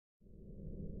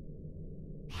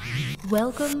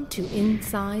Welcome to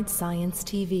Inside Science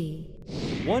TV.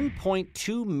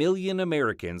 1.2 million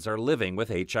Americans are living with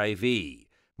HIV.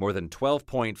 More than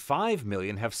 12.5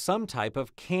 million have some type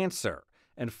of cancer,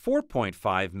 and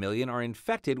 4.5 million are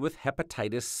infected with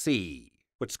hepatitis C.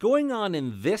 What's going on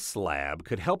in this lab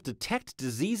could help detect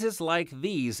diseases like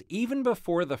these even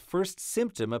before the first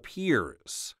symptom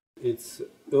appears. It's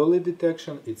early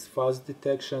detection, it's fast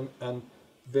detection, and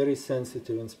very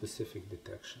sensitive and specific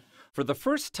detection. For the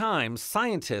first time,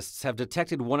 scientists have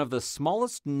detected one of the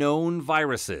smallest known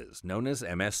viruses, known as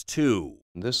MS2.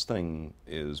 This thing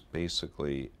is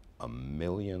basically a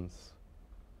millionth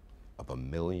of a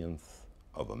millionth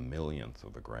of a millionth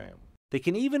of a gram. They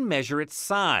can even measure its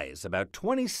size, about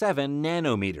 27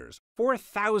 nanometers.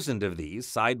 4,000 of these,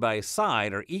 side by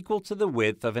side, are equal to the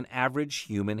width of an average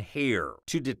human hair.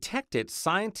 To detect it,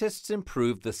 scientists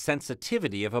improved the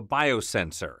sensitivity of a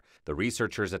biosensor. The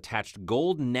researchers attached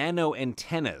gold nano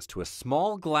antennas to a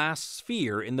small glass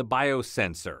sphere in the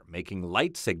biosensor, making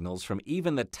light signals from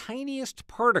even the tiniest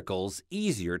particles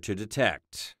easier to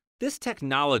detect. This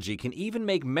technology can even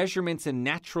make measurements in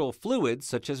natural fluids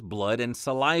such as blood and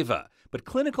saliva, but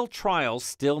clinical trials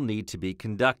still need to be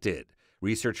conducted.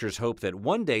 Researchers hope that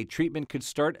one day treatment could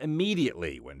start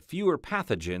immediately when fewer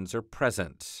pathogens are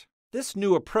present. This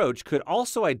new approach could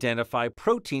also identify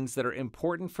proteins that are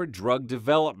important for drug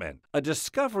development, a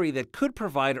discovery that could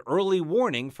provide early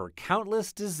warning for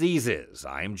countless diseases.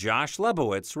 I'm Josh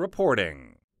Lebowitz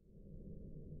reporting.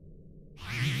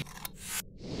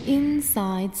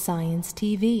 Inside Science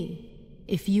TV.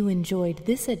 If you enjoyed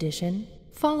this edition,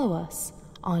 follow us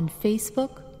on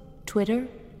Facebook, Twitter,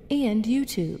 and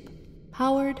YouTube.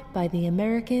 Powered by the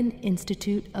American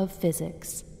Institute of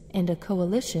Physics and a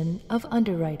coalition of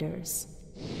underwriters.